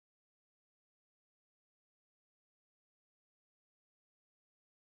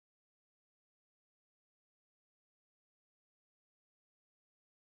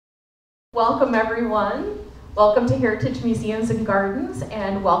Welcome everyone. Welcome to Heritage Museums and Gardens,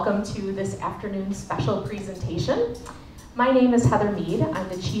 and welcome to this afternoon's special presentation. My name is Heather Mead. I'm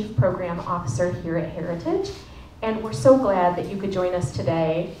the Chief Program Officer here at Heritage, and we're so glad that you could join us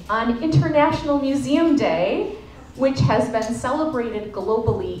today on International Museum Day, which has been celebrated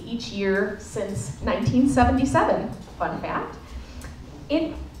globally each year since 1977. Fun fact.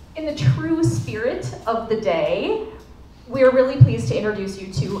 In the true spirit of the day, we are really pleased to introduce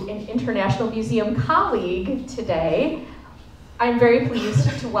you to an International Museum colleague today. I'm very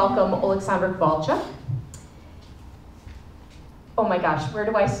pleased to welcome Oleksandra Kovalchuk. Oh my gosh, where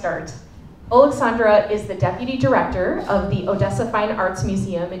do I start? Oleksandra is the Deputy Director of the Odesa Fine Arts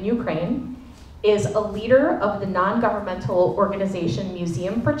Museum in Ukraine, is a leader of the non-governmental organization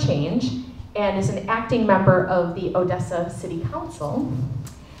Museum for Change, and is an acting member of the Odessa City Council.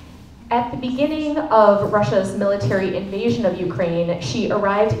 At the beginning of Russia's military invasion of Ukraine, she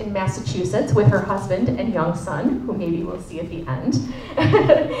arrived in Massachusetts with her husband and young son, who maybe we'll see at the end.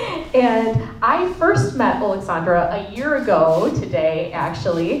 And I first met Oleksandra a year ago today,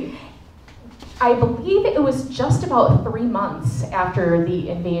 actually. I believe it was just about 3 months after the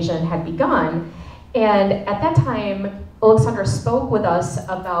invasion had begun. And at that time, Oleksandra spoke with us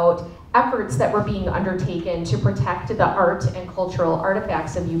about efforts that were being undertaken to protect the art and cultural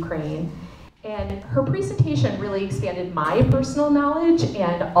artifacts of Ukraine. And her presentation really expanded my personal knowledge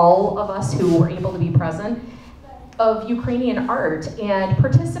and all of us who were able to be present of Ukrainian art. And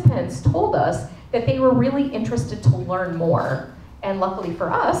participants told us that they were really interested to learn more. And luckily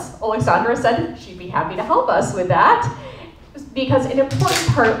for us, Oleksandra said she'd be happy to help us with that, because an important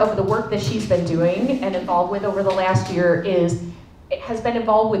part of the work that she's been doing and involved with over the last year has been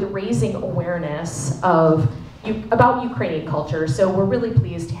involved with raising awareness about Ukrainian culture. So we're really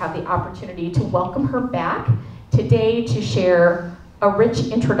pleased to have the opportunity to welcome her back today to share a rich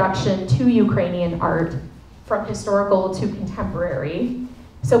introduction to Ukrainian art from historical to contemporary.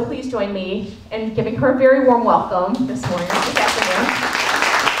 So please join me in giving her a very warm welcome this morning, this afternoon.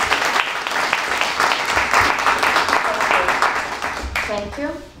 Thank you.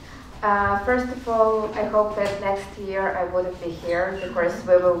 First of all, I hope that next year I wouldn't be here because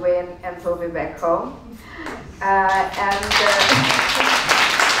we will win and we'll be back home.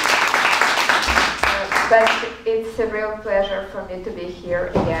 But it's a real pleasure for me to be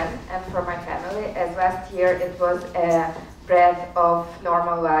here again and for my family, as last year it was a breath of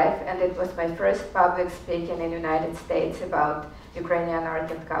normal life, and it was my first public speaking in the United States about Ukrainian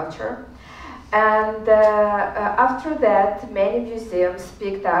art and culture. And after that, many museums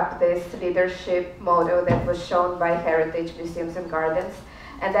picked up this leadership model that was shown by Heritage Museums and Gardens,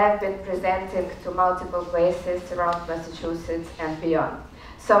 and I've been presenting to multiple places around Massachusetts and beyond.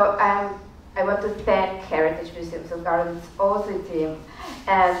 So I want to thank Heritage Museums and Gardens, all the team,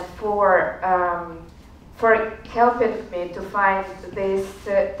 and for helping me to find this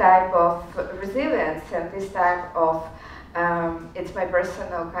type of resilience and this type of, it's my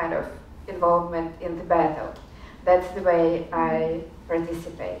personal kind of involvement in the battle. That's the way I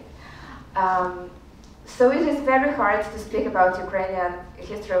participate. So it is very hard to speak about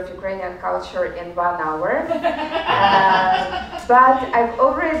history of Ukrainian culture in 1 hour, but I've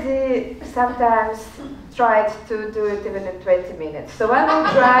already sometimes tried to do it even in 20 minutes. So I will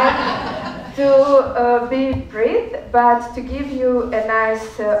try to be brief, but to give you a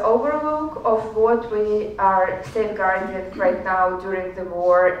nice overlook of what we are safeguarding right now during the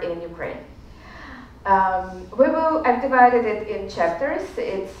war in Ukraine. I've divided it in chapters.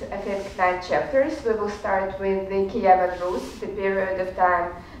 It's, I think, 9 chapters. We will start with the Kievan Rus, the period of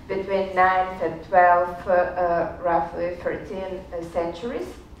time between 9th and 12th, roughly 13 centuries.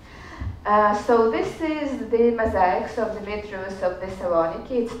 So this is the mosaics of Demetrius of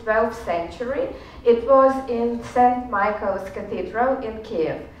Thessaloniki. It's 12th century. It was in St. Michael's Cathedral in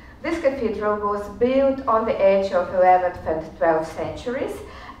Kiev. This cathedral was built on the edge of 11th and 12th centuries,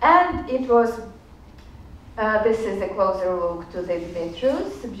 and it was this is a closer look to the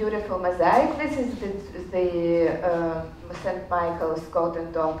Demetrius, beautiful mosaic. This is the St. Michael's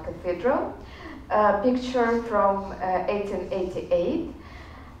Golden Dome Cathedral, picture from 1888,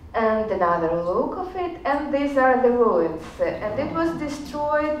 and another look of it. And these are the ruins. And it was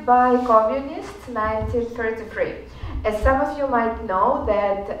destroyed by communists in 1933. As some of you might know,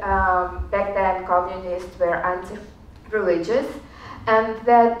 that back then communists were anti-religious, and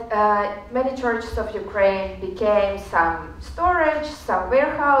that many churches of Ukraine became some storage, some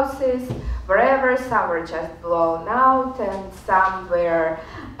warehouses, wherever. Some were just blown out, and some were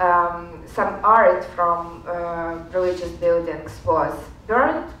some art from religious buildings was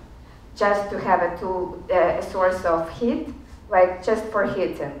burned just to have a source of heat like just for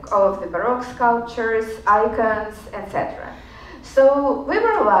hitting all of the Baroque sculptures, icons, etc. So we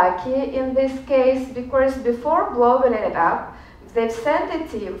were lucky in this case because before blowing it up, they sent a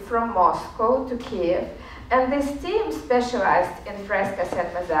team from Moscow to Kiev, and this team specialized in frescoes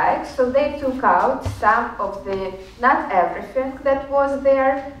and mosaics, so they took out some of the, not everything that was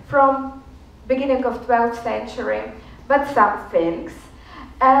there from beginning of 12th century, but some things.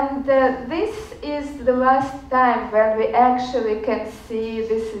 And this is the last time when we actually can see,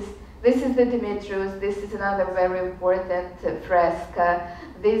 this is the Demetrius, this is another very important fresco.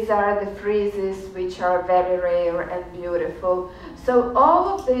 These are the friezes, which are very rare and beautiful. So all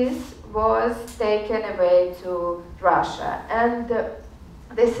of this was taken away to Russia. And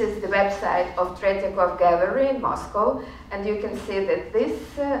this is the website of Tretyakov Gallery in Moscow. And you can see that this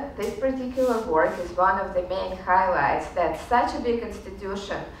particular work is one of the main highlights that such a big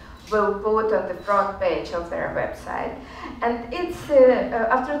institution will put on the front page of their website. And it's,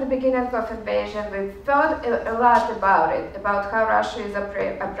 after the beginning of invasion, we thought a lot about it, about how Russia is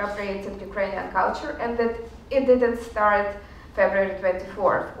appropriating Ukrainian culture, and that it didn't start February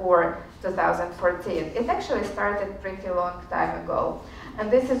 24th or 2014. It actually started pretty long time ago. And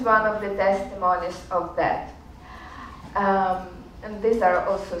this is one of the testimonies of that. And these are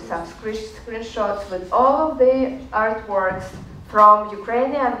also some screenshots with all of the artworks from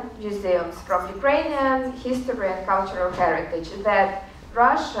Ukrainian museums, from Ukrainian history and cultural heritage that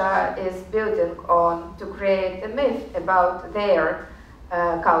Russia is building on to create a myth about their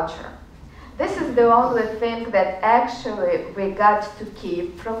culture. This is the only thing that actually we got to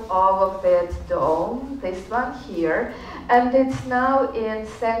keep from all of that dome, this one here, and it's now in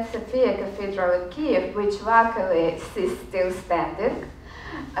St. Sophia Cathedral in Kiev, which luckily is still standing.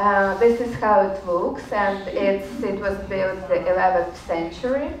 This is how it looks, and it was built in the 11th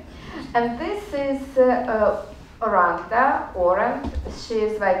century. And this is Oranda. She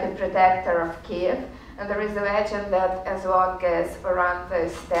is like a protector of Kiev. And there is a legend that as long as Oranda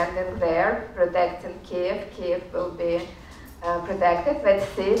is standing there protecting Kiev, Kiev will be protected. Let's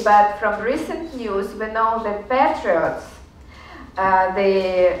see. But from recent news, we know that Patriots,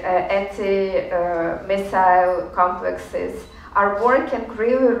 the anti-missile complexes, are working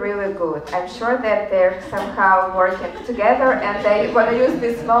really, really good. I'm sure that they're somehow working together, and I want to use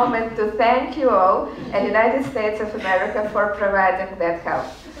this moment to thank you all and United States of America for providing that help.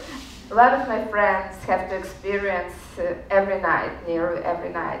 A lot of my friends have to experience every night, nearly every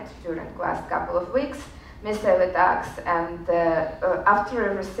night during the last couple of weeks, missile attacks, and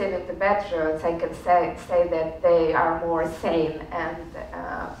after receiving the Patriots, I can say that they are more sane and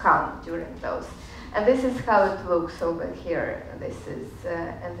calm during those. And this is how it looks over here. This is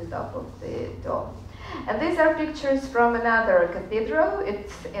at the top of the dome. And these are pictures from another cathedral.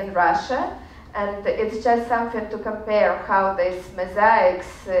 It's in Russia. And it's just something to compare how this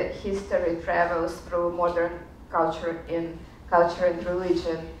mosaics history travels through modern culture and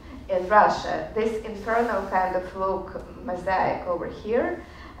religion in Russia. This infernal kind of look mosaic over here.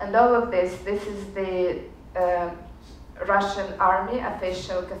 And all of this is the Russian army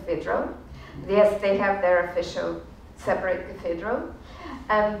official cathedral. Yes, they have their official separate cathedral.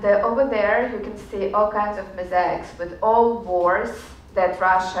 And over there you can see all kinds of mosaics with all wars that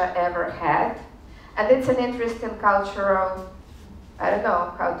Russia ever had. And it's an interesting cultural, I don't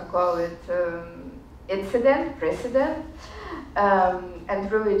know how to call it, precedent,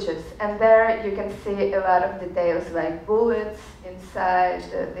 and religious. And there you can see a lot of details like bullets inside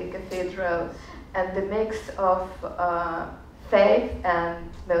the cathedral and the mix of faith and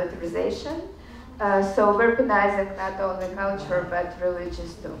militarization. So weaponizing not only culture but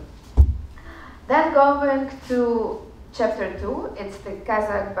religious too. Then going to chapter 2, it's the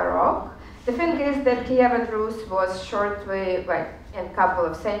Kazakh Baroque. The thing is that Kievan Rus was shortly, like in a couple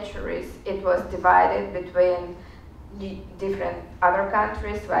of centuries, it was divided between different other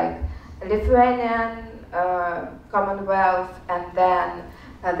countries like Lithuanian, Commonwealth, and then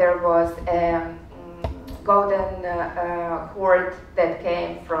there was a golden horde that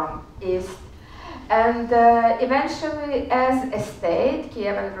came from east. And eventually, as a state,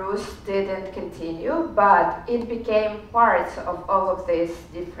 Kievan Rus didn't continue, but it became part of all of these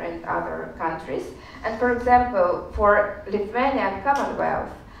different other countries. And for example, for Lithuanian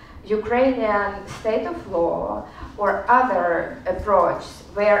Commonwealth, Ukrainian state of law or other approaches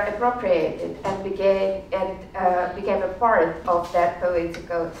were appropriated and became a part of that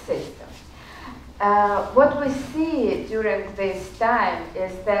political system. What we see during this time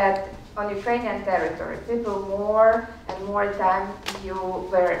is that on Ukrainian territory, people more and more time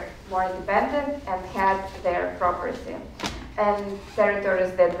were more independent and had their property. and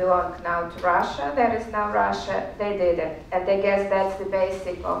territories that belong now to Russia, that is now Russia, they didn't. And I guess that's the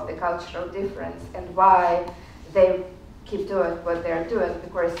basic of the cultural difference and why they keep doing what they're doing,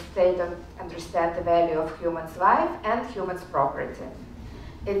 because they don't understand the value of human's life and human's property.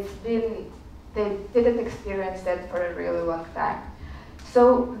 They didn't experience that for a really long time.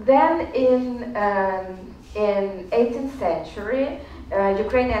 So then in 18th century,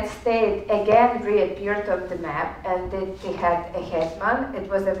 Ukrainian state again reappeared on the map, and they had a hetman. It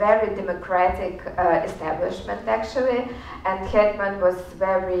was a very democratic establishment actually, and hetman was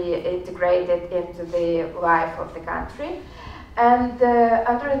very integrated into the life of the country. And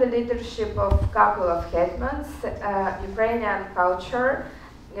under the leadership of a couple of hetmans, Ukrainian culture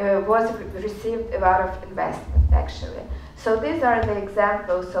received a lot of investment actually. So these are the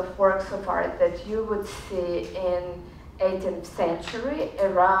examples of works of art that you would see in 18th century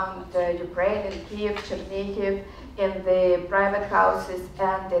around Ukraine, in Kiev, Chernihiv, in the private houses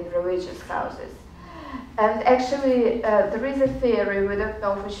and in religious houses. And actually, there is a theory, we don't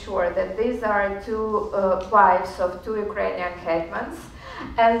know for sure, that these are two wives of two Ukrainian hetmans,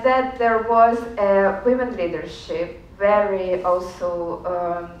 and that there was a women leadership very also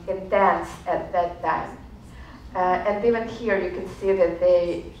intense at that time. And even here you can see that they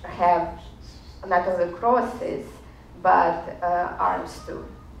have not only crosses, but arms too.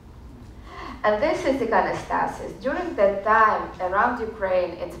 And this is iconostasis. During that time, around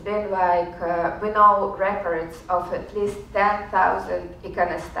Ukraine, it's been like, we know records of at least 10,000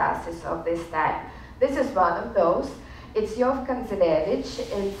 iconostasis of this time. This is one of those. It's Yov Kanzelevich.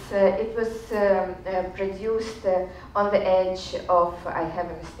 It was produced on the edge of, I have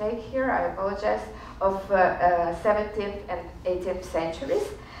a mistake here, I apologize, of 17th and 18th centuries.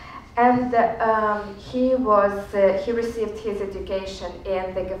 And he received his education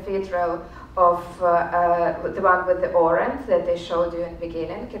in the cathedral of the one with the orange that I showed you in the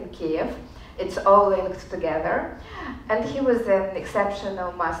beginning in Kiev. It's all linked together. And he was an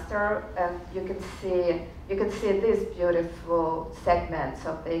exceptional master, and you can see these beautiful segments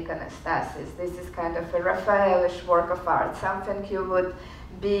of the iconostasis. This is kind of a Raphaelish work of art, something you would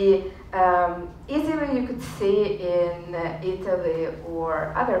be easily you could see in Italy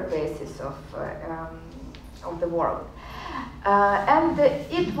or other places of the world. And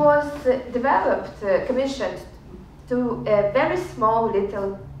it was developed, commissioned to a very small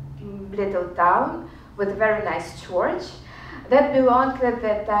little town with a very nice church that belonged at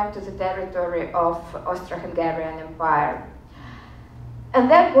that time to the territory of Austro-Hungarian Empire. And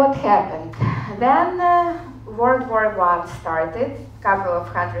then what happened? Then World War I started, a couple of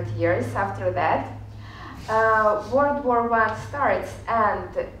 100 years after that. World War I starts,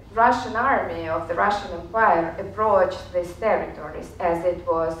 and the Russian army of the Russian Empire approached these territories as it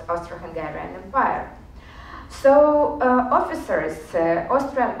was Austro-Hungarian Empire. So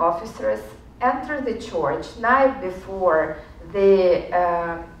Austrian officers entered the church night before the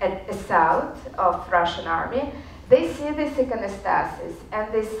assault of Russian army. They see this iconostasis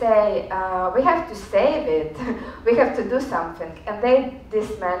and they say, we have to save it, we have to do something. And they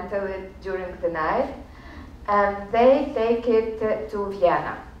dismantle it during the night and they take it to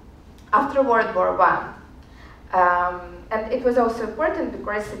Vienna after World War I. And it was also important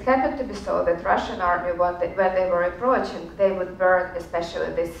because it happened to be so that Russian army, when they were approaching, they would burn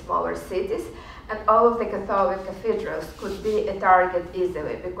especially these smaller cities, and all of the Catholic cathedrals could be a target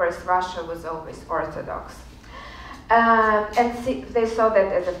easily because Russia was always Orthodox. And they saw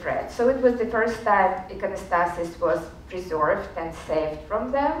that as a threat. So it was the first time iconostasis was preserved and saved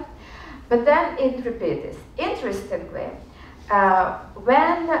from them. But then it repeated. Interestingly,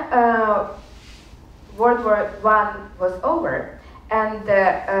 when World War I was over and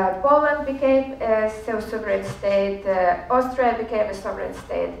Poland became a sovereign state, Austria became a sovereign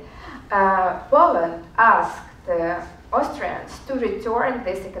state, Poland asked Austrians to return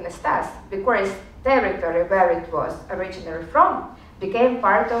this iconostasis because territory where it was originally from became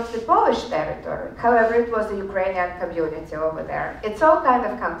part of the Polish territory. However, it was a Ukrainian community over there. It's all kind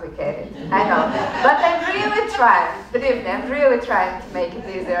of complicated, I know. But I'm really trying, believe me, I'm really trying to make it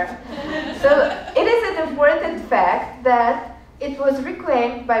easier. So it is an important fact that it was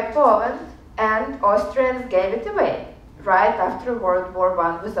reclaimed by Poland and Austrians gave it away right after World War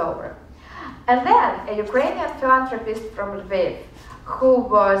I was over. And then a Ukrainian philanthropist from Lviv who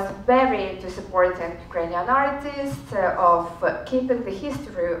was very into supporting Ukrainian artists, of keeping the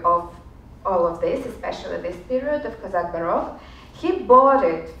history of all of this, especially this period of Kazakh Baroque. He bought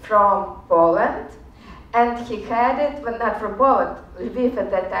it from Poland, and he had it, well, not from Poland, Lviv at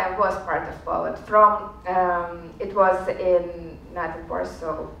that time was part of Poland, from, it was in not in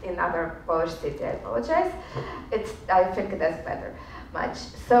Warsaw, in other Polish city, I apologize. I think that's better, much.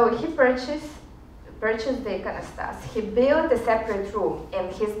 So he purchased the iconostas. He built a separate room in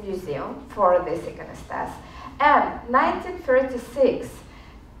his museum for this iconostas. And 1936,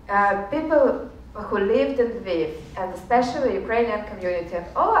 people who lived in Lviv, and especially Ukrainian community and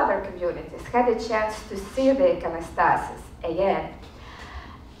all other communities, had a chance to see the iconostasis again.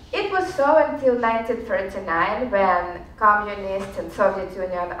 It was so until 1939, when Communist and Soviet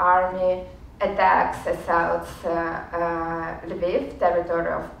Union army attacks assaults Lviv,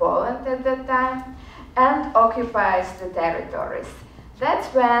 territory of Poland at that time, and occupies the territories. That's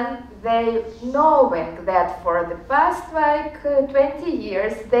when they, knowing that for the past 20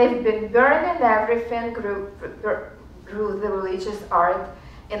 years they've been burning everything through the religious art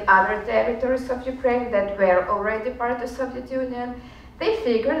in other territories of Ukraine that were already part of Soviet Union, they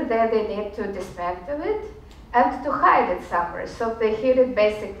figured that they need to dismantle it and to hide it somewhere. So they hid it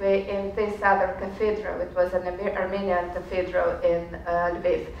basically in this other cathedral. It was an Armenian cathedral in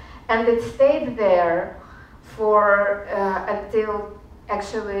Lviv. And it stayed there for until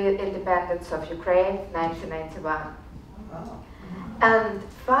actually independence of Ukraine, 1991. Wow. And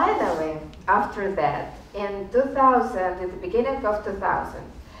finally, after that, in 2000, in the beginning of 2000,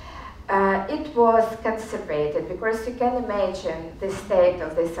 it was conservated, because you can imagine the state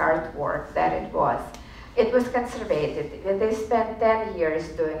of this artwork that it was. It was conservated. They spent 10 years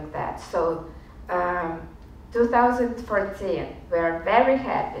doing that. So 2014, we are very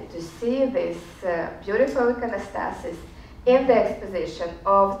happy to see this beautiful iconostasis in the exposition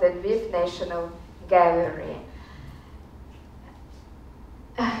of the Lviv National Gallery.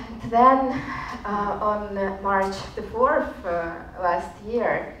 And then on March the 4th last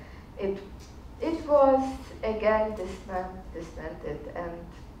year, it was again dismantled and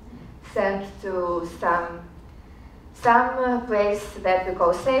sent to some place that we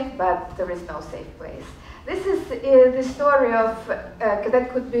call safe, but there is no safe place. This is the story of,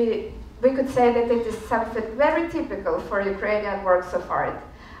 that could be, we could say that it is something very typical for Ukrainian works of art.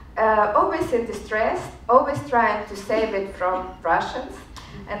 Always in distress, always trying to save it from Russians,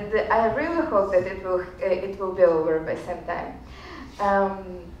 and I really hope that it will be over by some time.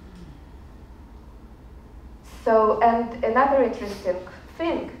 So, and another interesting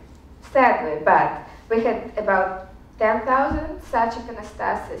thing, sadly, but we had about 10,000 such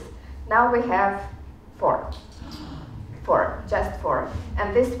iconostases. Now we have just four,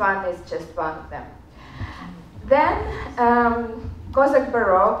 and this one is just one of them. Then Cossack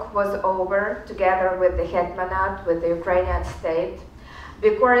Baroque was over together with the Hetmanat, with the Ukrainian state,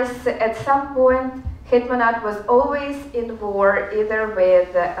 because at some point Hetmanat was always in war either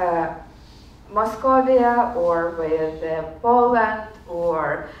with Moscovia or with Poland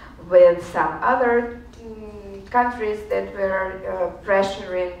or with some other countries that were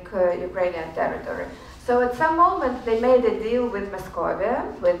pressuring Ukrainian territory. So at some moment they made a deal with Moscovia,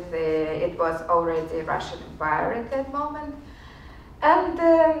 it was already Russian Empire at that moment. And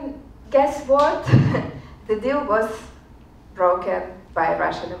guess what? The deal was broken by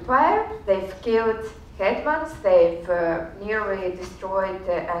Russian Empire. They've killed hetmans, they've nearly destroyed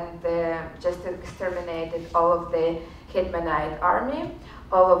and just exterminated all of the Hetmanite army,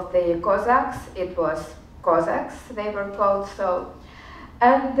 all of the Cossacks. It was Cossacks, they were called so.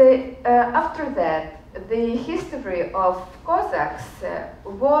 And after that, the history of Cossacks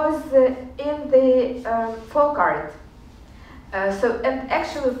was in the folk art. And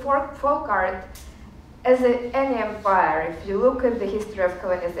actually folk art, as any empire, if you look at the history of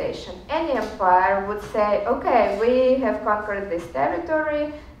colonization, any empire would say, okay, we have conquered this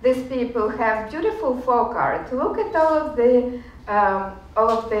territory, these people have beautiful folk art, look at all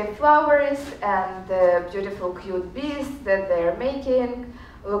of the flowers and the beautiful cute beasts that they're making,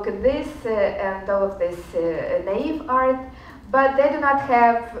 look at this and all of this naive art, but they do not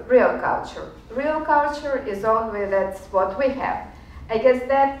have real culture. Real culture is only that's what we have. I guess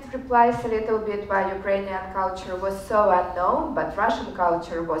that replies a little bit why Ukrainian culture was so unknown, but Russian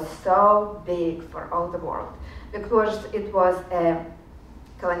culture was so big for all the world. Because it was a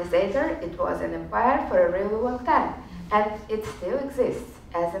colonizer, it was an empire for a really long time, and it still exists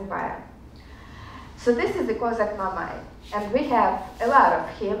as empire. So this is the Cossack Mamai, and we have a lot of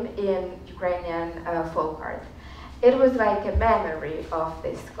him in Ukrainian folk art. It was like a memory of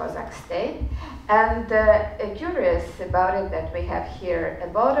this Cossack state, and curious about it that we have here a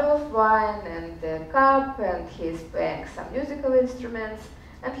bottle of wine and a cup, and he's playing some musical instruments,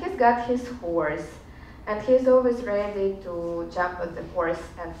 and he's got his horse, and he's always ready to jump on the horse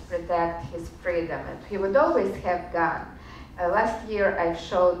and protect his freedom, and he would always have gun. Last year I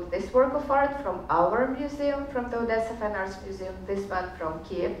showed this work of art from our museum, from the Odesa Fine Arts Museum, this one from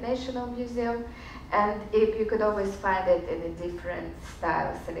Kiev National Museum, and you could always find it in a different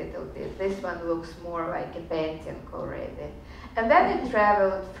styles a little bit. This one looks more like a painting already. And then it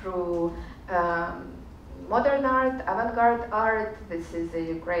traveled through modern art, avant-garde art. This is a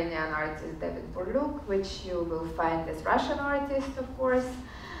Ukrainian artist, David Burluk, which you will find as Russian artist, of course,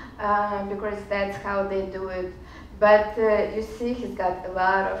 because that's how they do it. But you see he's got a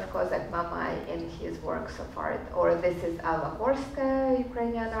lot of Kozak Mamai in his works of art. Or this is Alla Horska,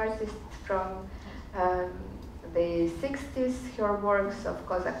 Ukrainian artist from the 60s, her works of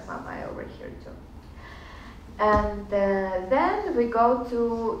Kozak Mamai over here too. And then we go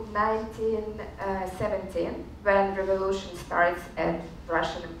to 1917, when revolution starts at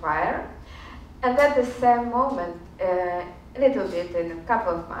Russian Empire. And at the same moment, a little bit in a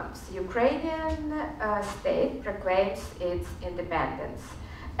couple of months, Ukrainian state proclaims its independence,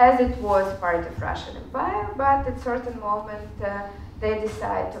 as it was part of Russian Empire, but at a certain moment they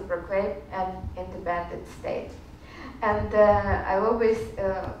decide to proclaim an independent state. And I always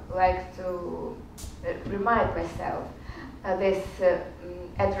like to remind myself this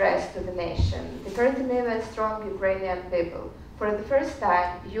address to the nation. Dear to me, and strong Ukrainian people, for the first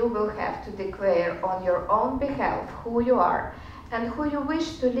time you will have to declare on your own behalf who you are and who you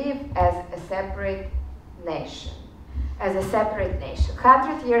wish to live as a separate nation. As a separate nation.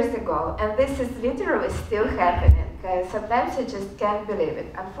 100 years ago, and this is literally still happening. Sometimes you just can't believe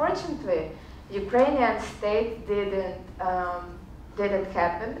it. Unfortunately, Ukrainian state didn't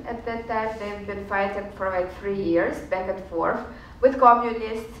happen at that time. They've been fighting for like 3 years, back and forth, with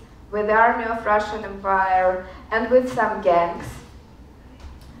communists, with the army of Russian Empire, and with some gangs.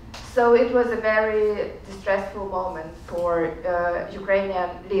 So it was a very distressful moment for Ukrainian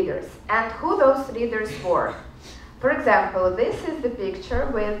leaders. And who those leaders were? For example, this is the picture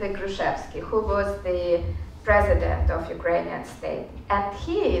with the Grushevsky, who was the president of Ukrainian state. And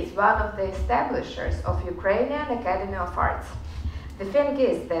he is one of the establishers of Ukrainian Academy of Arts. The thing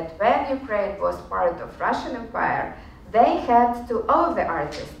is that when Ukraine was part of Russian Empire, they had to, all of the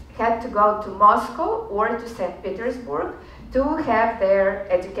artists, had to go to Moscow or to St. Petersburg to have their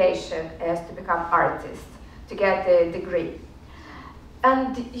education as to become artists, to get a degree.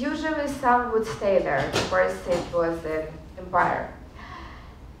 And usually some would stay there, because it was an empire.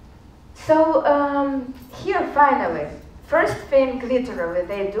 So here finally, first thing literally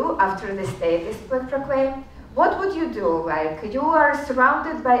they do after the state is proclaimed, what would you do? Like, you are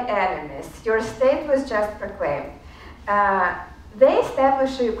surrounded by enemies, your state was just proclaimed. They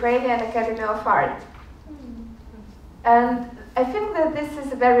establish a Ukrainian Academy of Art. And I think that this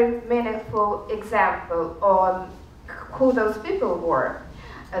is a very meaningful example on who those people were,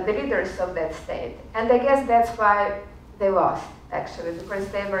 the leaders of that state. And I guess that's why they lost, actually, because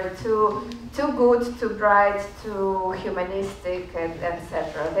they were too good, too bright, too humanistic, and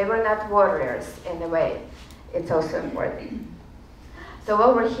etc. They were not warriors in a way. It's also important. So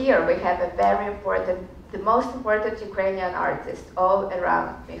over here we have a very important, the most important Ukrainian artist all around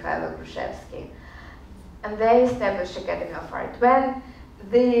Mikhailo Grushevsky. And they established Academy of Art. When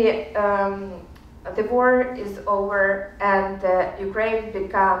the war is over and Ukraine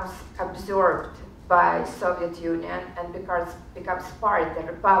becomes absorbed by Soviet Union and becomes part, the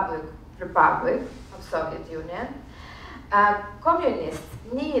Republic of Soviet Union, communists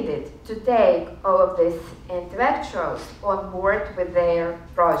needed to take all of these intellectuals on board with their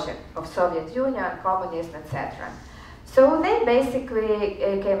project of Soviet Union, communism, etc. So they basically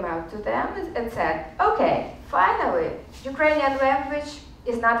came out to them and said, okay, finally, Ukrainian language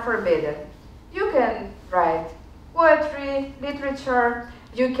is not forbidden. You can write poetry, literature,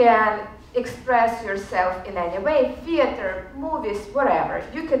 you can express yourself in any way, theater, movies, whatever.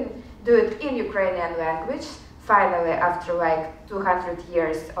 You can do it in Ukrainian language. Finally, after like 200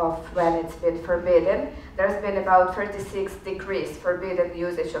 years of when it's been forbidden, there's been about 36 decrees forbidding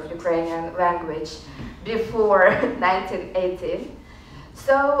usage of Ukrainian language before 1918.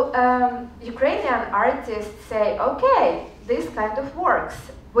 So Ukrainian artists say, okay, this kind of works.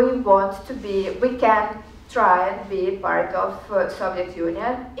 We can try and be part of Soviet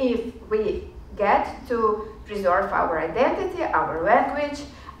Union if we get to preserve our identity, our language,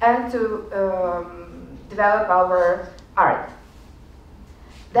 and to develop our art.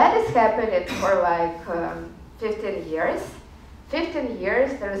 That is happening for like 15 years. 15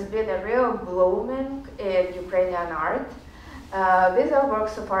 years, there's been a real blooming in Ukrainian art. These are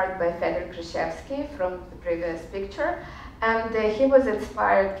works of art by Fedor Grushevsky from the previous picture. And he was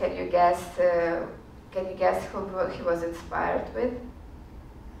inspired, can you guess who he was inspired with?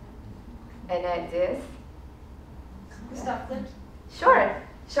 Any ideas? Sure,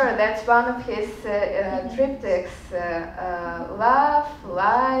 sure. That's one of his triptychs: love,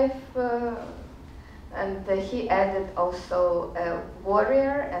 life, and he added also a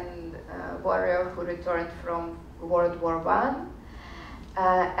warrior and a warrior who returned from World War I,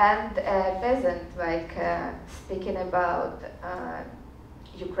 and a peasant, like speaking about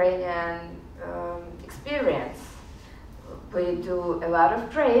Ukrainian experience. We do a lot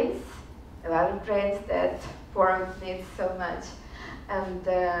of trains that Poland needs so much. And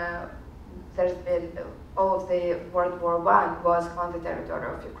there's been, all of the World War I was on the territory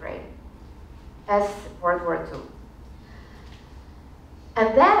of Ukraine, as World War II. And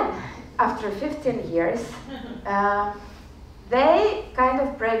then, after 15 years, they kind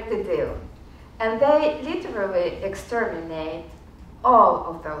of break the deal. And they literally exterminate all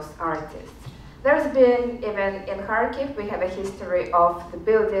of those artists. There's been, even in Kharkiv, we have a history of the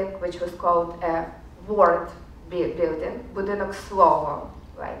building which was called a ward building, budynok slovo,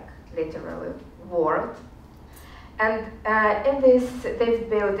 like literally ward. And in this, they've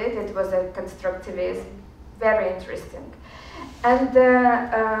built it, it was a constructivist, very interesting. And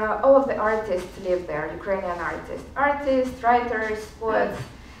all of the artists lived there, Ukrainian artists, writers, poets.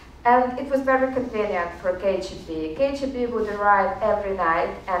 And it was very convenient for KGB. KGB would arrive every night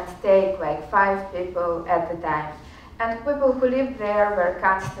and take like 5 people at a time. And people who lived there were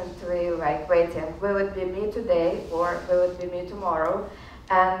constantly like waiting, will it be me today or will it be me tomorrow?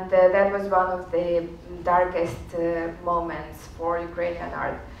 And that was one of the darkest moments for Ukrainian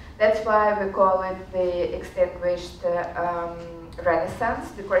art. That's why we call it the extinguished Renaissance,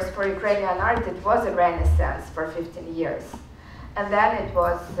 because for Ukrainian art it was a Renaissance for 15 years. And then it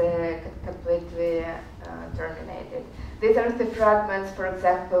was completely terminated. These are the fragments, for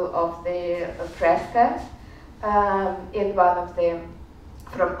example, of the fresco in one of the,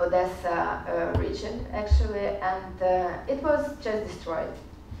 from Odesa region, actually, and it was just destroyed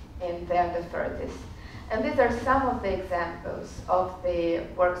in the end of 30s. And these are some of the examples of the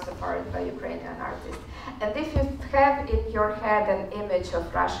works of art by Ukrainian artists. And if you have in your head an image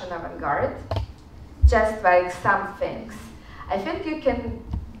of Russian avant-garde, just like some things, I think you can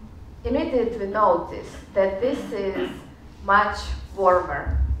immediately notice that this is much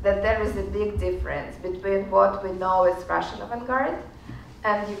warmer, that there is a big difference between what we know as Russian avant-garde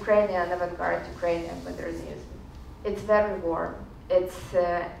and Ukrainian avant-garde, Ukrainian modernism. It's very warm, it's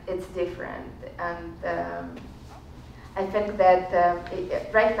different, and I think that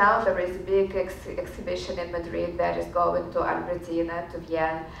right now there is a big exhibition in Madrid that is going to Albertina, to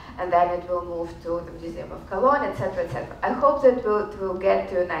Vienna, and then it will move to the Museum of Cologne, etc., etc. I hope that it will get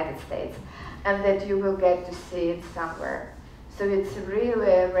to the United States and that you will get to see it somewhere. So it's really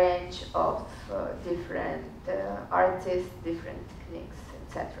a range of different artists, different techniques,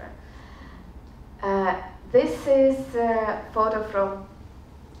 etc. This is a photo from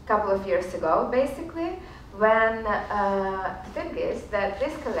a couple of years ago, basically, when the thing is that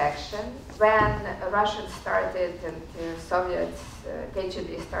this collection, when Russians started and Soviets,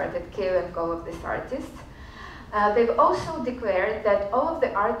 KGB started killing all of these artists, they've also declared that all of the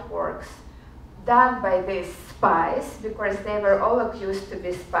artworks done by these spies, because they were all accused to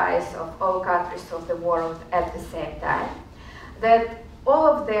be spies of all countries of the world at the same time, that all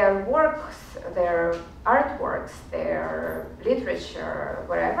of their works, their artworks, their literature,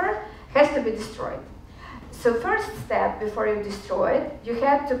 whatever, has to be destroyed. So first step, before you destroy it, you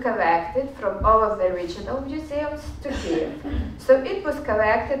had to collect it from all of the regional museums to Kiev. So it was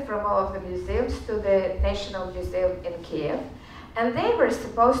collected from all of the museums to the National Museum in Kiev, and they were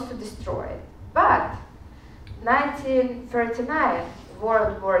supposed to destroy it. But 1939,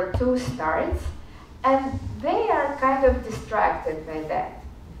 World War II starts, and they are kind of distracted by that.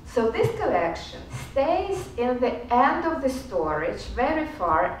 So this collection stays in the end of the storage, very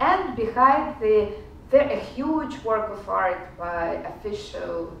far, and behind a huge work of art by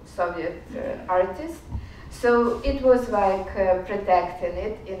official Soviet artists. So it was like protecting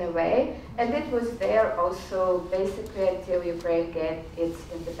it in a way, and it was there also basically until Ukraine gained its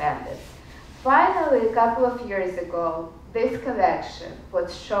independence. Finally, a couple of years ago, this collection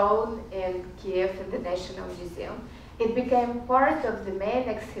was shown in Kiev in the National Museum. It became part of the main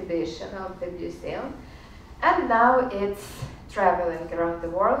exhibition of the museum, and now it's traveling around the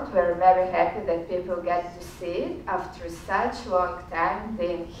world. We're very happy that people get to see it after such a long time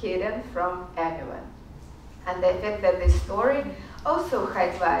being hidden from anyone. And I think that this story also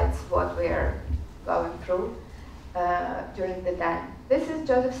highlights what we are going through during the time. This is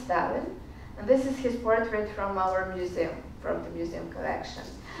Joseph Stalin, and this is his portrait from our museum, from the museum collection.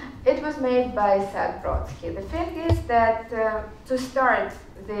 It was made by Isaac Brodsky. The thing is that to start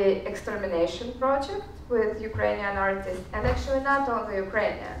the extermination project, with Ukrainian artists, and actually not only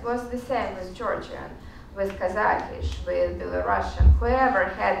Ukrainian, it was the same with Georgian, with Kazakish, with Belarusian. Whoever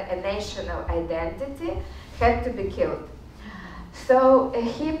had a national identity had to be killed. So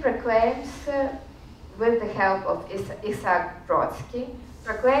he proclaims, with the help of Isaac Brodsky,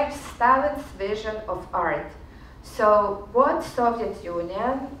 proclaims Stalin's vision of art. So what Soviet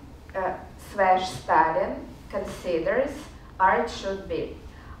Union / Stalin considers art should be.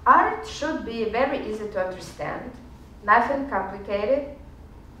 Art should be very easy to understand, nothing complicated,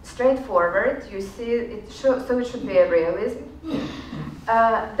 straightforward. You see, so it should be a realism.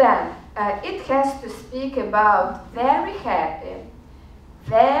 Then it has to speak about very happy,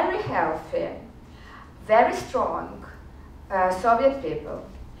 very healthy, very strong Soviet people,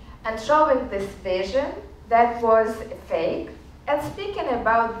 and showing this vision that was fake, and speaking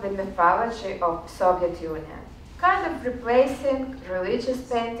about the mythology of Soviet Union, kind of replacing religious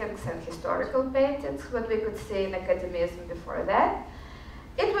paintings and historical paintings, what we could see in academism before that.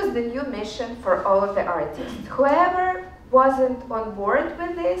 It was the new mission for all of the artists. Whoever wasn't on board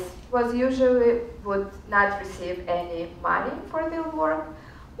with this would not receive any money for their work,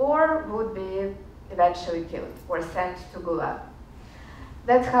 or would be eventually killed or sent to Gulag.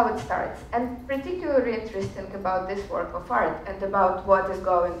 That's how it starts. And particularly interesting about this work of art and about what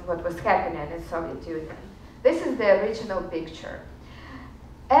was happening in Soviet Union. This is the original picture.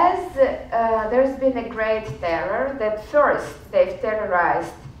 As there's been a great terror, that first they've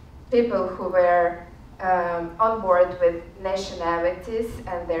terrorized people who were on board with nationalities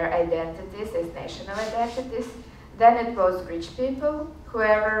and their identities as national identities. Then it was rich people,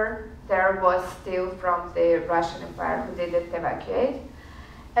 whoever there was still from the Russian Empire who didn't evacuate.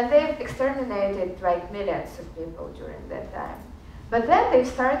 And they've exterminated like millions of people during that time. But then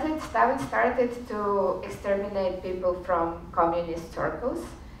Stalin started to exterminate people from communist circles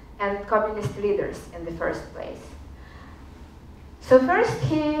and communist leaders in the first place. So first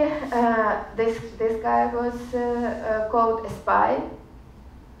this guy was called a spy,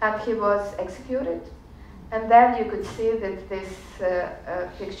 and he was executed. And then you could see that this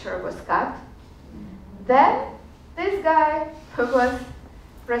picture was cut. Then this guy was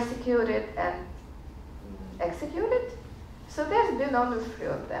prosecuted and executed. So there's been only 3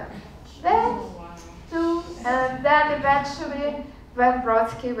 of them. Then 2, and then eventually, when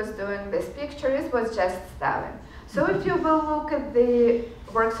Brodsky was doing this picture, it was just Stalin. So if you will look at the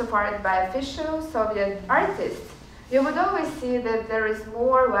works of art by official Soviet artists, you would always see that there is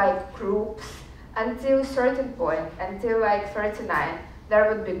more like groups until a certain point, until like 39, there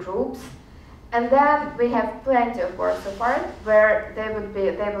would be groups. And then we have plenty of works of art where they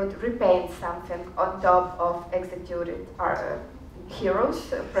would repaint something on top of executed heroes,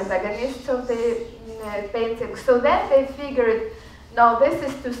 protagonists of the painting. So then they figured, no, this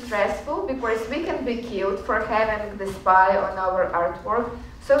is too stressful because we can be killed for having the spy on our artwork.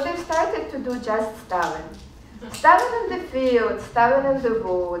 So they started to do just Stalin. Stalin in the field, Stalin in the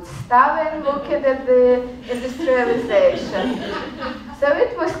woods, Stalin looking at the industrialization. So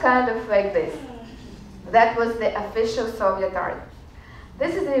it was kind of like this. That was the official Soviet art.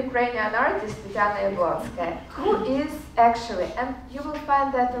 This is a Ukrainian artist, Tatiana Yablonskaya, who is actually, and you will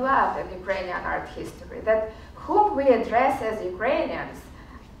find that a lot in Ukrainian art history, that whom we address as Ukrainians,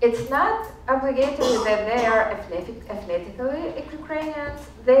 it's not obligatory that they are ethnically Ukrainians.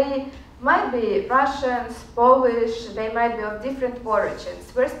 They might be Russians, Polish, they might be of different origins.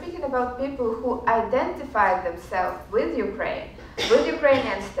 We're speaking about people who identify themselves with Ukraine, with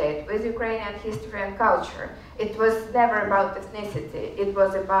Ukrainian state, with Ukrainian history and culture. It was never about ethnicity, it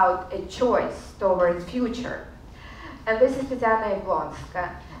was about a choice toward future. And this is Tatiana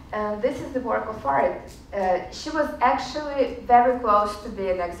Yablonskaya. And this is the work of art. She was actually very close to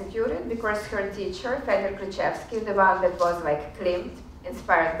being executed because her teacher, Fedor Khrushchevsky, the one that was like Klimt,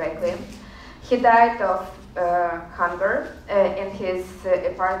 inspired by Klimt, he died of hunger in his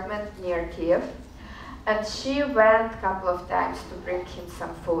apartment near Kiev. And she went a couple of times to bring him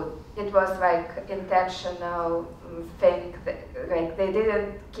some food. It was like intentional thing, like they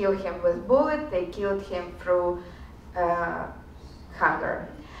didn't kill him with bullet, they killed him through hunger.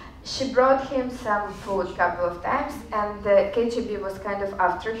 She brought him some food a couple of times, and the KGB was kind of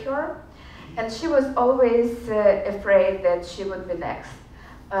after her, and she was always afraid that she would be next.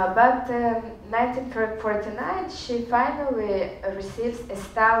 But 1949, she finally receives a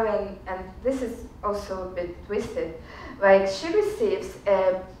Stalin, and this is also a bit twisted, like she receives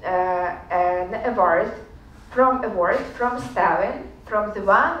an award from Stalin, from the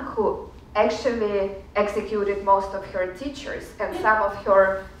one who actually executed most of her teachers and some of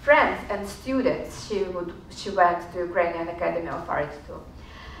her friends and students she went to Ukrainian Academy of Art to.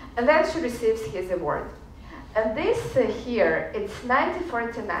 And then she receives his award. And this here, it's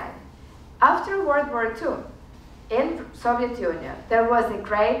 1949. After World War II, in Soviet Union, there was a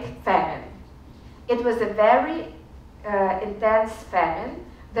great famine. It was a very intense famine.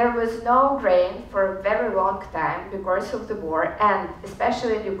 There was no grain for a very long time because of the war, and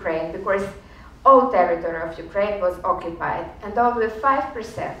especially in Ukraine, because all territory of Ukraine was occupied, and only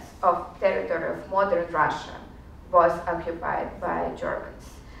 5% of territory of modern Russia was occupied by Germans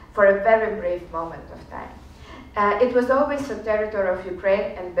for a very brief moment of time. It was always on territory of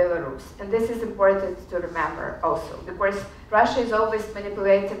Ukraine and Belarus, and this is important to remember also, because Russia is always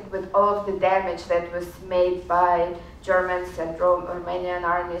manipulated with all of the damage that was made by Germans and Romanian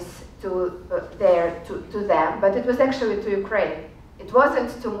armies to them, but it was actually to Ukraine. It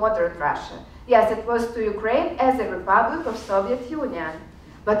wasn't to modern Russia. Yes, it was to Ukraine as a republic of Soviet Union,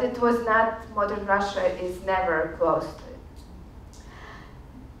 but it was not, modern Russia is never close to it.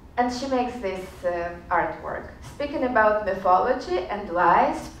 And she makes this artwork, speaking about mythology and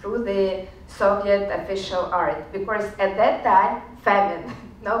lies through the Soviet official art, because at that time, famine,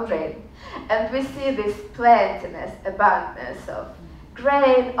 no grain. And we see this plentiness, abundance of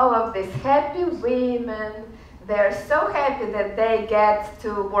grain, all of these happy women. They're so happy that they get to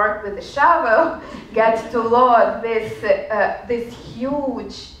work with a shovel, get to load this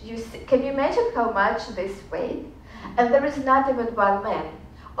huge, can you imagine how much this weighed? And there is not even one man,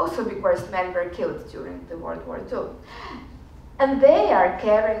 also because men were killed during the World War II. And they are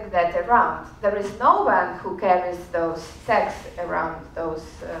carrying that around. There is no one who carries those sacks around, those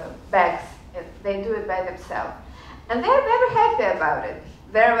bags. They do it by themselves. And they're very happy about it.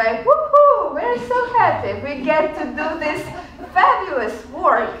 They're like, woohoo, we're so happy. We get to do this fabulous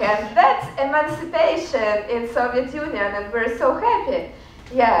work, and that's emancipation in Soviet Union, and we're so happy.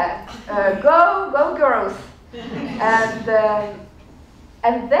 Yeah, go girls.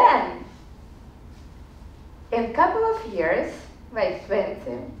 And then, in a couple of years, like 20,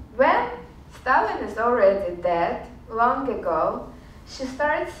 when Stalin is already dead, long ago, she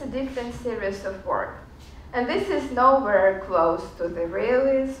starts a different series of work. And this is nowhere close to the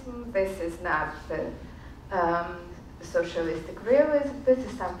realism, this is not the socialistic realism, this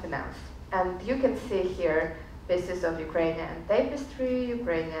is something else. And you can see here pieces of Ukrainian tapestry,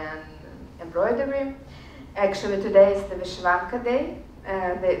 Ukrainian embroidery. Actually, today is the Vyshyvanka Day.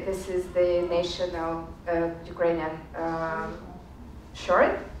 This is the national Ukrainian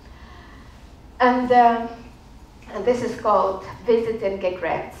shirt. And this is called Visiting a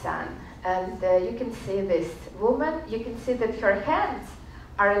Grandson. And you can see this woman, you can see that her hands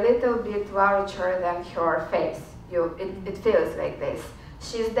are a little bit larger than her face. It feels like this.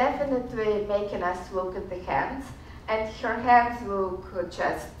 She's definitely making us look at the hands, and her hands look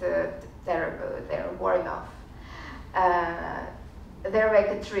just terrible, they're worn off. They're like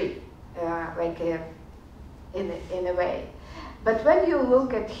a tree, in a way. But when you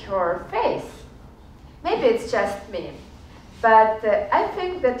look at her face, maybe it's just me, but I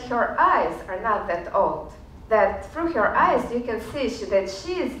think that her eyes are not that old. That through her eyes you can see that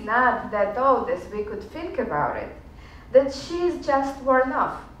she is not that old as we could think about it. That she is just worn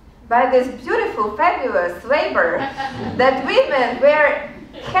off by this beautiful, fabulous labor that women were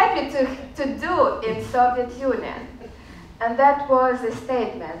happy to do in Soviet Union. And that was a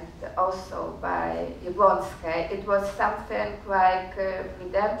statement also by Yablonskaya. It was something like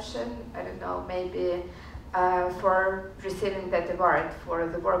redemption, I don't know, maybe for receiving that award for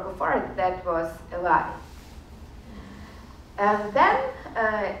the work of art. That was a lie. And then,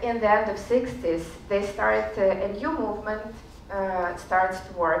 in the end of 60s, they start a new movement starts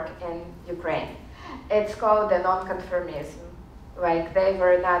to work in Ukraine. It's called the non-conformism. Like, they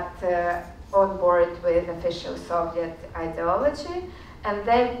were not on board with official Soviet ideology, and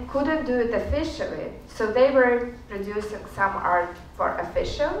they couldn't do it officially. So they were producing some art for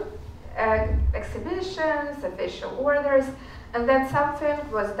official exhibitions, official orders, and then something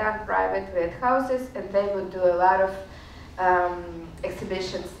was done privately at houses, and they would do a lot of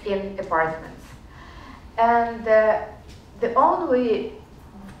exhibitions in apartments. And the only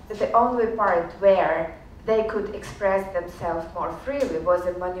part where they could express themselves more freely was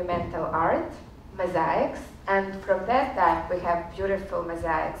in monumental art, mosaics, and from that time we have beautiful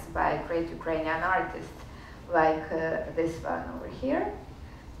mosaics by great Ukrainian artists, like this one over here.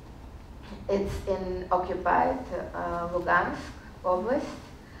 It's in occupied Lugansk Oblast,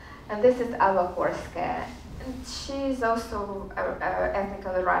 and this is Alla Korskaya. And she's also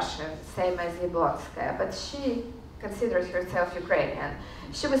ethnically Russian, same as Yablonskaya, but she considers herself Ukrainian.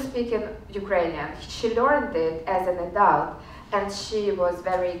 She was speaking Ukrainian. She learned it as an adult, and she was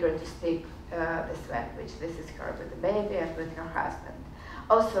very eager to speak this language. This is her with the baby and with her husband.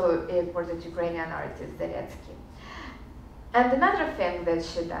 also important Ukrainian artist, Zeletsky. And another thing that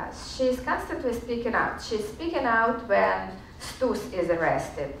she does, she's constantly speaking out. She's speaking out when Stus is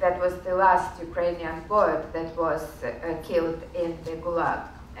arrested. That was the last Ukrainian poet that was killed in the Gulag,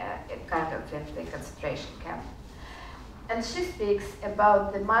 kind of in the concentration camp. And she speaks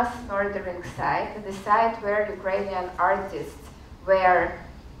about the mass murdering site, the site where Ukrainian artists were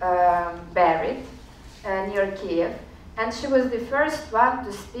buried near Kiev. And she was the first one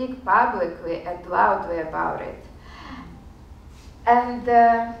to speak publicly and loudly about it. And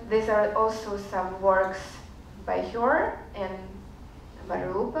these are also some works by her in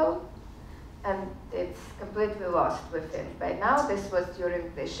Mariupol, and it's completely lost with it by now. This was during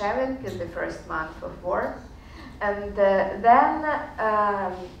the Shevink in the first month of war. And then,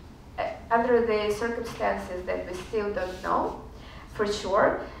 under the circumstances that we still don't know for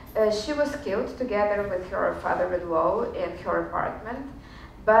sure, she was killed together with her father-in-law in her apartment.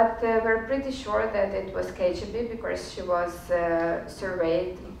 But we're pretty sure that it was KGB because she was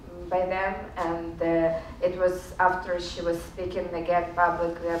surveyed by them, and it was after she was speaking again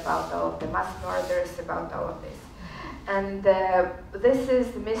publicly about all of the mass murders, about all of this. And this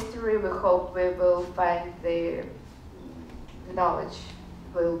is the mystery. We hope we will find the knowledge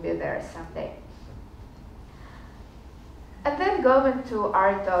will be there someday. And then going to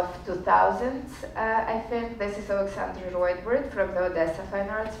art of 2000s, I think this is Oleksandra Kovalchuk from the Odesa Fine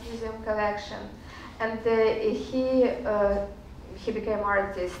Arts Museum collection. And he became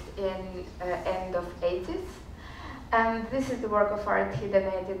artist in end of 80s. And this is the work of art he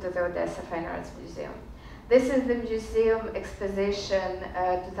donated to the Odesa Fine Arts Museum. This is the museum exposition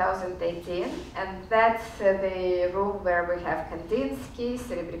 2018, and that's the room where we have Kandinsky,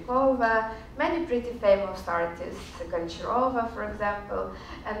 Serebrikova, many pretty famous artists, Goncharova, for example,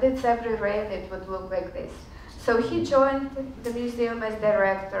 and it's every rain it would look like this. So he joined the museum as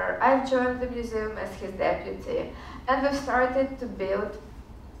director, I've joined the museum as his deputy, and we've started to build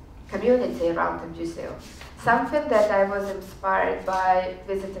community around the museum. Something that I was inspired by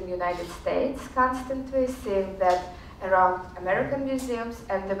visiting United States constantly, seeing that around American museums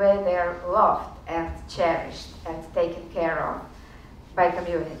and the way they are loved and cherished and taken care of by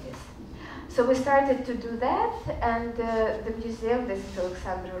communities. So we started to do that, and the museum, this is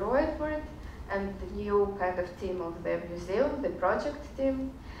Oleksandra Kovalchuk, and the new kind of team of the museum, the project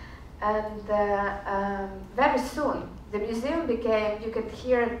team. And very soon, the museum became, you could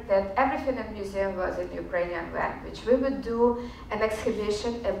hear that everything in the museum was in Ukrainian language. We would do an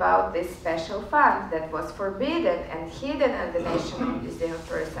exhibition about this special fund that was forbidden and hidden in the National Museum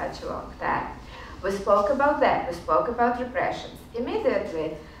for such a long time. We spoke about that, we spoke about repressions.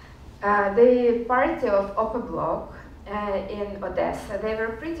 Immediately, the party of Opabloc in Odessa, they were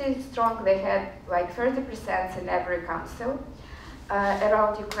pretty strong. They had like 30% in every council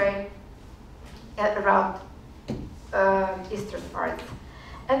around Ukraine, around eastern part.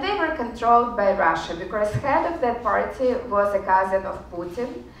 And they were controlled by Russia because head of that party was a cousin of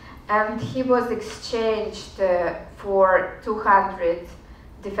Putin, and he was exchanged for 200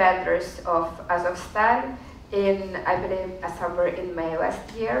 defenders of Azovstal in, I believe, somewhere in May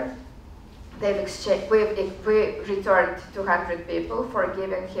last year. They've exchanged, we returned 200 people for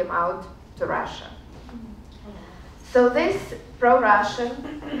giving him out to Russia. So this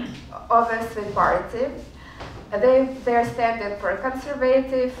pro-Russian, obviously party, they are standing for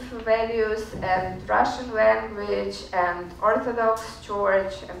conservative values and Russian language and Orthodox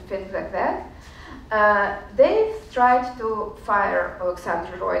Church and things like that. They tried to fire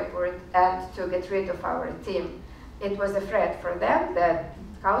Oleksandra Kovalchuk and to get rid of our team. It was a threat for them that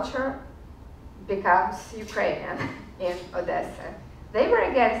culture becomes Ukrainian in Odessa. They were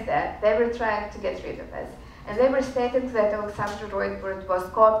against that. They were trying to get rid of us. And they were stating that Oleksandra Kovalchuk was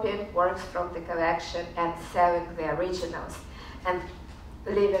copying works from the collection and selling the originals and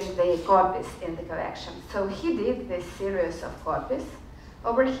leaving the copies in the collection. So he did this series of copies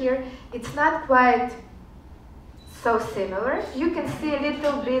over here. It's not quite so similar. You can see a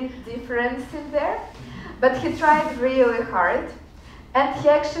little bit difference in there, but he tried really hard, and he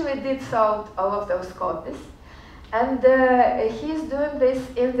actually did sold all of those copies. And he's doing this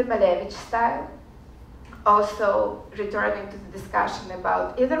in the Malevich style, also returning to the discussion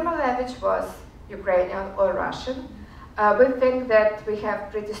about either Malevich was Ukrainian or Russian. We think that we have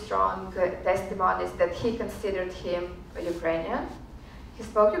pretty strong testimonies that he considered him a Ukrainian. He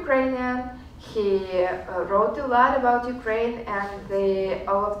spoke Ukrainian, he wrote a lot about Ukraine and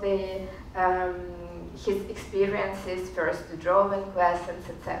all of his experiences, first the drawing lessons,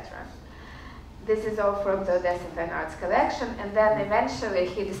 etc. This is all from the Odesa Fine Arts collection, and then eventually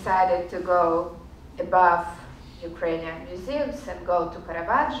he decided to go above Ukrainian museums and go to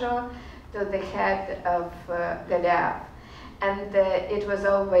Caravaggio, to the head of Galeaf. And it was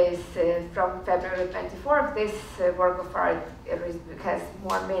always from February 24th, this work of art has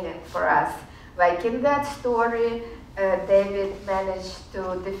more meaning for us. Like in that story, David managed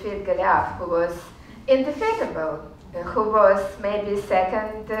to defeat Galeaf, who was indefeatable, who was maybe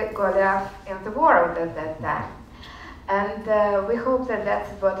second Galeaf in the world at that time. And we hope that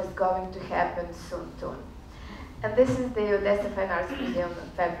that's what is going to happen soon too. And this is the Odesa Fine Arts Museum on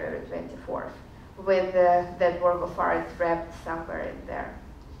February 24th, with that work of art wrapped somewhere in there.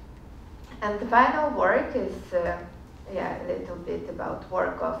 And the final work is, a little bit about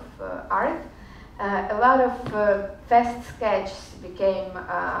work of art. A lot of fast sketches became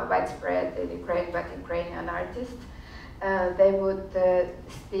widespread in Ukraine by Ukrainian artists. They would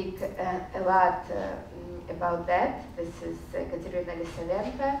speak a lot about that. This is Katerina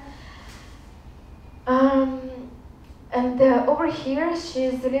Lysenenko. And over here,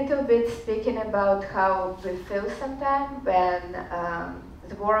 she's a little bit speaking about how we feel sometimes when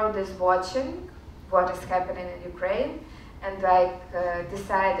the world is watching what is happening in Ukraine, and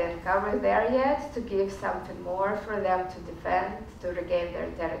deciding, are we there yet, to give something more for them to defend, to regain their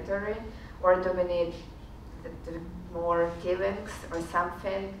territory, or do we need more killings or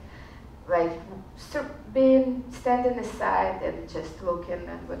something? Like standing aside and just looking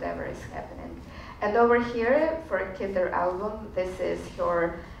at whatever is happening. And over here, for a Kinder album, this is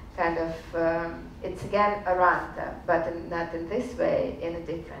her kind of, it's again a ranta, but not in this way, in a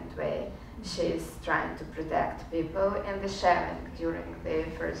different way. She's trying to protect people in the shelling during the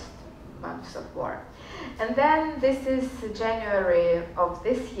first months of war. And then this is January of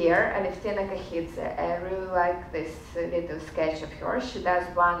this year, Alevtina Kahidze. I really like this little sketch of hers. She does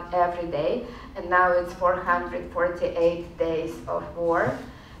one every day, and now it's 448 days of war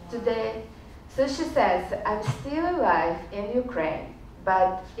today. So she says, I'm still alive in Ukraine,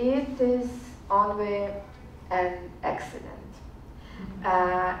 but it is only an accident.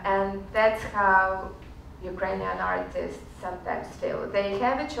 And that's how Ukrainian artists sometimes feel. They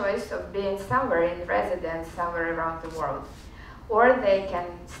have a choice of being somewhere in residence, somewhere around the world, or they can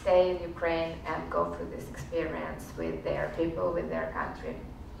stay in Ukraine and go through this experience with their people, with their country.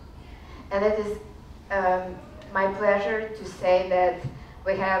 And it is my pleasure to say that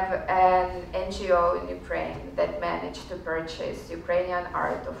we have an NGO in Ukraine that managed to purchase Ukrainian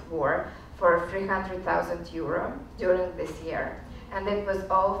art of war for 300,000 euro during this year. And it was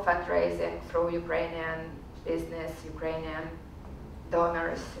all fundraising through Ukrainian business, Ukrainian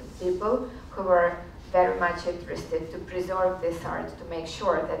donors and people who were very much interested to preserve this art, to make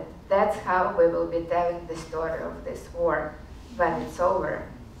sure that that's how we will be telling the story of this war when it's over,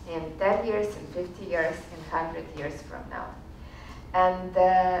 in 10 years, in 50 years, in 100 years from now. And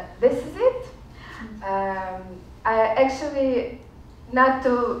this is it. I actually, not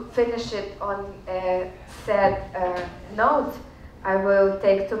to finish it on a sad note, I will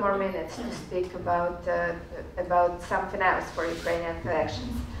take 2 more minutes to speak about something else for Ukrainian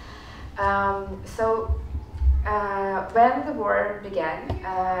collections. When the war began,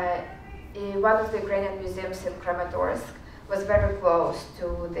 one of the Ukrainian museums in Kramatorsk was very close to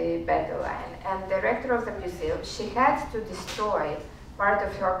the battle line, and the director of the museum, she had to destroy part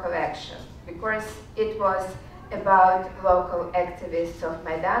of her collection because it was about local activists of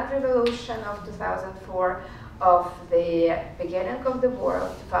Maidan Revolution of 2004, of the beginning of the war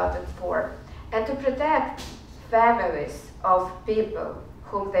of 2004, and to protect families of people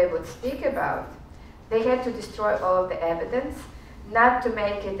whom they would speak about, they had to destroy all of the evidence, not to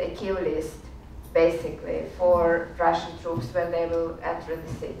make it a kill list, basically, for Russian troops when they will enter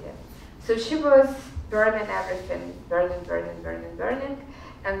the city. So she was burning everything, burning,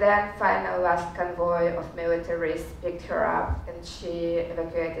 and then final last convoy of militaries picked her up and she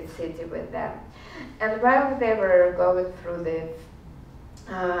evacuated the city with them. And while they were going through the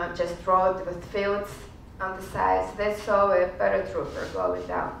just road with fields on the sides, they saw a paratrooper going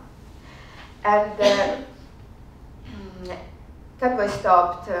down. And convoy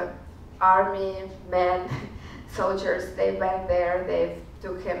stopped, army, men, soldiers, they went there, they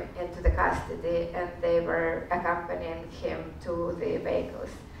took him into the custody, and they were accompanying him to the vehicles.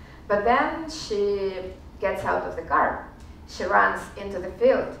 But then she gets out of the car. She runs into the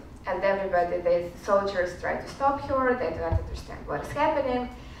field, and everybody, the soldiers try to stop her, they don't understand what is happening.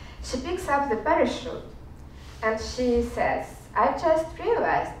 She picks up the parachute, and she says, I just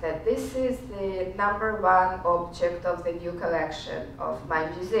realized that this is the #1 object of the new collection of my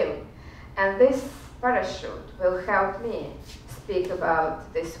museum. And this parachute will help me speak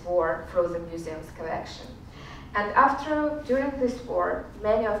about this war through the museum's collection. And during this war,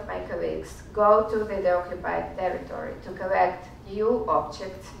 many of my colleagues go to the occupied territory to collect new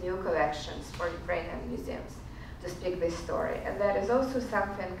objects, new collections for Ukrainian museums to speak this story. And that is also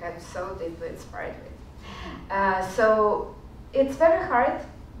something I'm so deeply inspired with. So it's very hard,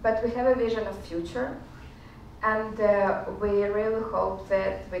 but we have a vision of future. And we really hope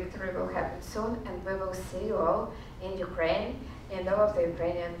that victory will happen soon, and we will see you all in Ukraine, in all of the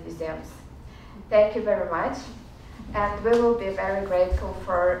Ukrainian museums. Thank you very much, and we will be very grateful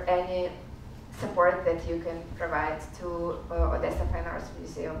for any support that you can provide to Odesa Fine Arts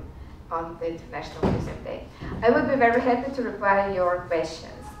Museum on the International Museum Day. I would be very happy to reply to your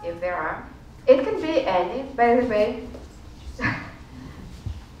questions, if there are. It can be any, by the way.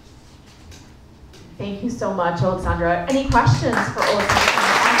 Thank you so much, Oleksandra. Any questions for Oleksandra?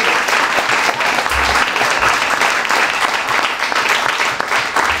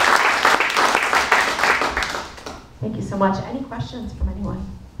 Thank you so much. Any questions from anyone?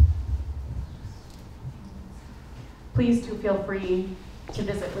 Please do feel free to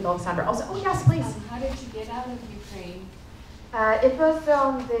visit with Oleksandra. Also, oh yes, please. How did you get out of Ukraine? It was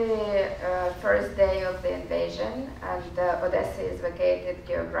on the first day of the invasion, and Odessa is located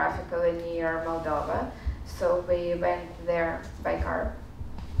geographically near Moldova, so we went there by car.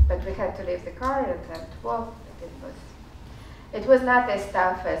 But we had to leave the car and had to walk. It was not as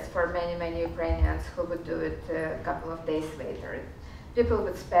tough as for many Ukrainians who would do it a couple of days later. People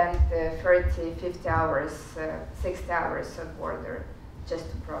would spend 30, 50 hours, 60 hours on border just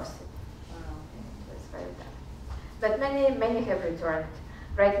to cross it. It was very tough. But many have returned.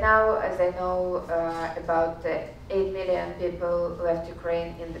 Right now, as I know, about 8 million people left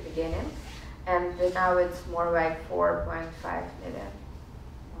Ukraine in the beginning, and now it's more like 4.5 million.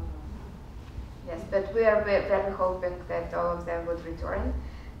 Yes, but we are very hoping that all of them would return,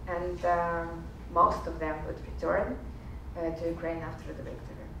 and most of them would return to Ukraine after the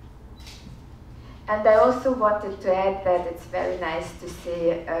victory. And I also wanted to add that it's very nice to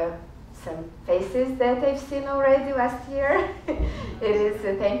see some faces that I've seen already last year. It is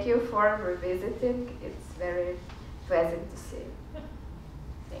a thank you for revisiting. It's very pleasant to see.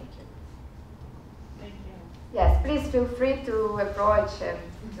 Thank you. Thank you. Yes, please feel free to approach and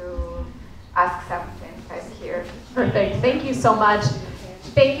to ask something. I'm here. Perfect. Thank you so much.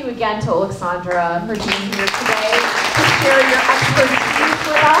 Thank you again to Oleksandra for being here today to share your expertise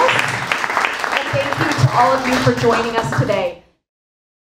with us. And thank you to all of you for joining us today.